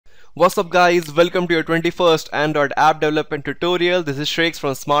What's up guys, welcome to your 21st Android app development tutorial. This is Sriyank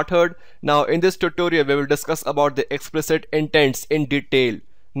from Smartherd. Now in this tutorial we will discuss about the explicit intents in detail.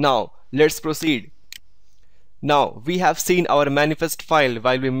 Now let's proceed. Now we have seen our manifest file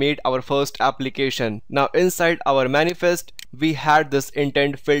while we made our first application. Now inside our manifest we had this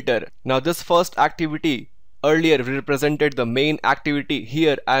intent filter. Now this first activity, earlier we represented the main activity.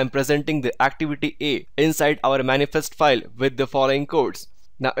 Here I am presenting the activity A inside our manifest file with the following codes.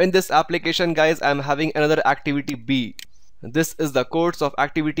 Now in this application guys, I am having another activity B. This is the codes of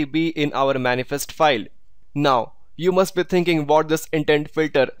activity B in our manifest file. Now you must be thinking what this intent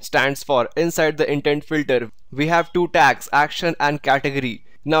filter stands for. Inside the intent filter we have two tags, action and category.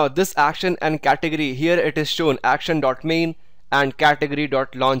 Now this action and category, here it is shown action.main and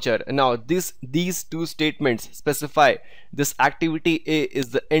category.launcher. Now these two statements specify this activity A is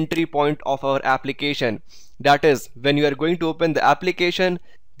the entry point of our application. That is, when you are going to open the application,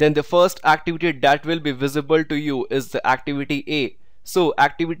 then the first activity that will be visible to you is the activity A. So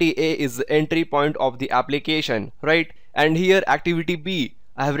activity A is the entry point of the application, right? And here activity B,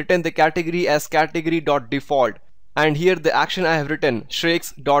 I have written the category as category.default, and here the action I have written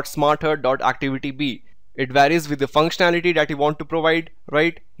shrakes.smartherd.activity.b. It varies with the functionality that you want to provide,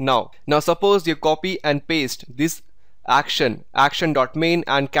 right? Now suppose you copy and paste this action.main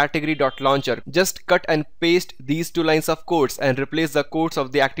and category.launcher. Just cut and paste these two lines of codes and replace the codes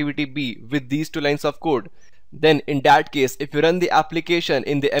of the activity B with these two lines of code. Then in that case, if you run the application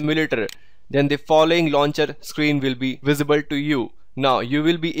in the emulator, then the following launcher screen will be visible to you. Now you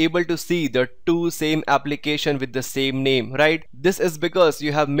will be able to see the two same application with the same name, right? This is because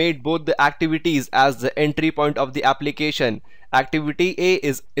you have made both the activities as the entry point of the application. Activity A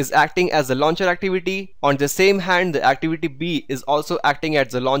is acting as the launcher activity. On the same hand, the activity B is also acting as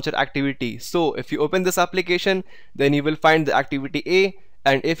the launcher activity. So if you open this application, then you will find the activity A,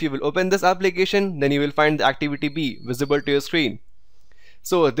 and if you will open this application, then you will find the activity B visible to your screen.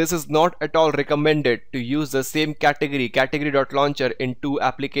 So this is not at all recommended to use the same category.launcher in two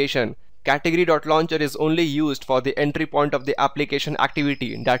applications. Category.launcher is only used for the entry point of the application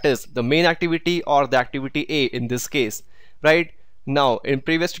activity, that is the main activity or the activity A in this case, right? Now in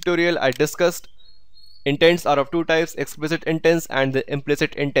previous tutorial I discussed intents are of two types, explicit intents and the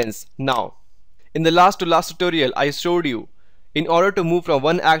implicit intents. Now in the last tutorial I showed you, in order to move from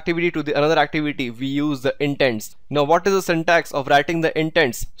one activity to the another activity, we use the intents. Now what is the syntax of writing the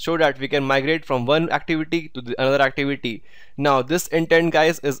intents so that we can migrate from one activity to the another activity? Now this intent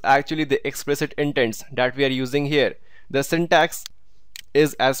guys is actually the explicit intents that we are using here. The syntax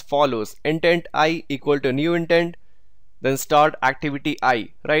is as follows: intent I equal to new intent, then start activity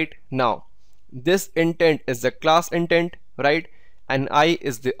I, right? Now this intent is the class intent, right? And I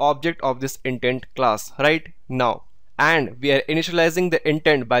is the object of this intent class, right? Now and we are initializing the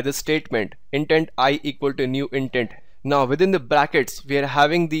intent by the statement intent I equal to new intent. Now within the brackets we are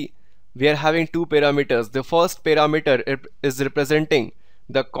having two parameters. The first parameter is representing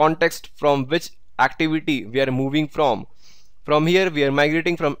the context from which activity we are moving from. From here we are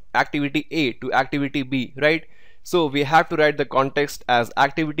migrating from activity A to activity B, right? So we have to write the context as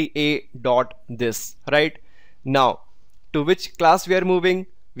activity A dot this, right? Now to which class we are moving?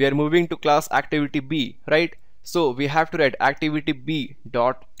 We are moving to class activity B, right? So we have to write activity B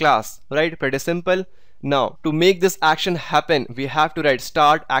dot class, right? Pretty simple. Now to make this action happen, we have to write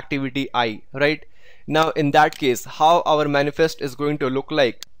start activity I, right? Now in that case, how our manifest is going to look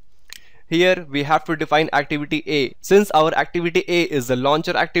like? Here we have to define activity A. Since our activity A is the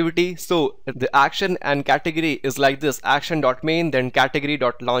launcher activity, so the action and category is like this: action.main then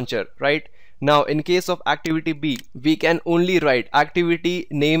category.launcher, right? Now in case of activity B, we can only write activity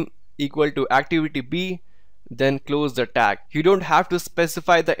name equal to activity B, then close the tag. You don't have to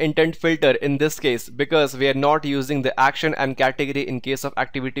specify the intent filter in this case because we are not using the action and category in case of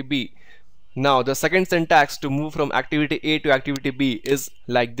activity B. Now the second syntax to move from activity A to activity B is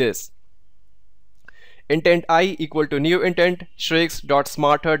like this: intent I equal to new intent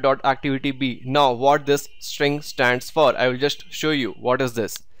shrakes.smartherd.activity.b. Now what this string stands for, I will just show you what is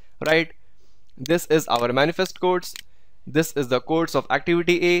this, right? This is our manifest codes. This is the codes of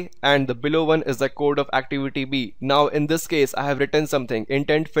activity A and the below one is the code of activity B. Now in this case I have written something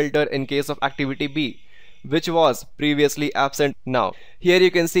intent filter in case of activity B, which was previously absent. Now here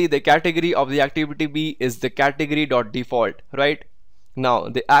you can see the category of the activity B is the category.default, right? Now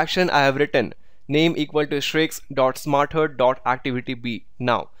the action I have written name equal to shrakes.smartherd.activity.b.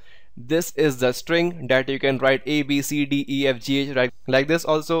 Now this is the string that you can write A, B, C, D, E, F, G, H, right? Like this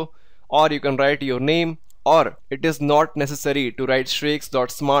also, or you can write your name Or it is not necessary to write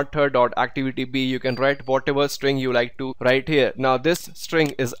streaks.smartherd.activity_b. You can write whatever string you like to write here. Now this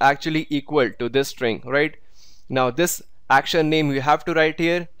string is actually equal to this string, right? Now this action name you have to write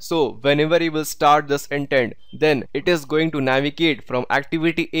here. So whenever you will start this intent, then it is going to navigate from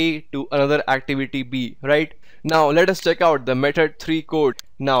activity A to another activity B, right? Now let us check out the method 3 code.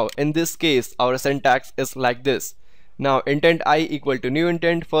 Now in this case our syntax is like this. Now intent I equal to new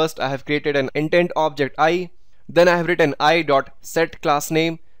intent. First I have created an intent object I, then I have written I dot set class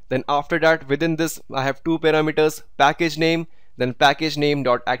name, then after that within this I have two parameters, package name, then package name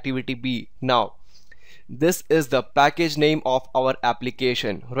dot activity B. Now this is the package name of our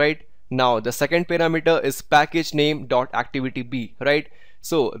application, right? Now the second parameter is package name dot activity B, right?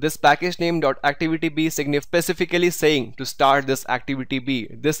 So this package name dot activity B specifically saying to start this activity B.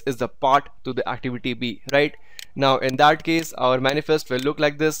 This is the path to the activity B, right? Now in that case our manifest will look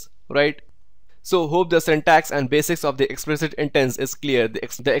like this, right? So hope the syntax and basics of the explicit intents is clear.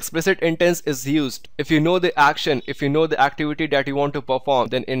 The explicit intents is used if you know the action, if you know the activity that you want to perform,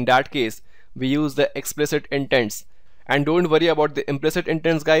 then in that case we use the explicit intents. And don't worry about the implicit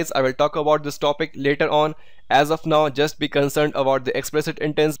intents, guys. I will talk about this topic later on. As of now, just be concerned about the explicit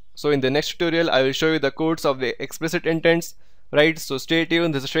intents. So in the next tutorial I will show you the codes of the explicit intents, right? So stay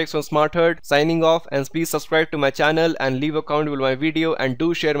tuned. This is Sriyank from Smartherd signing off, and please subscribe to my channel and leave a comment below my video, and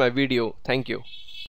do share my video. Thank you.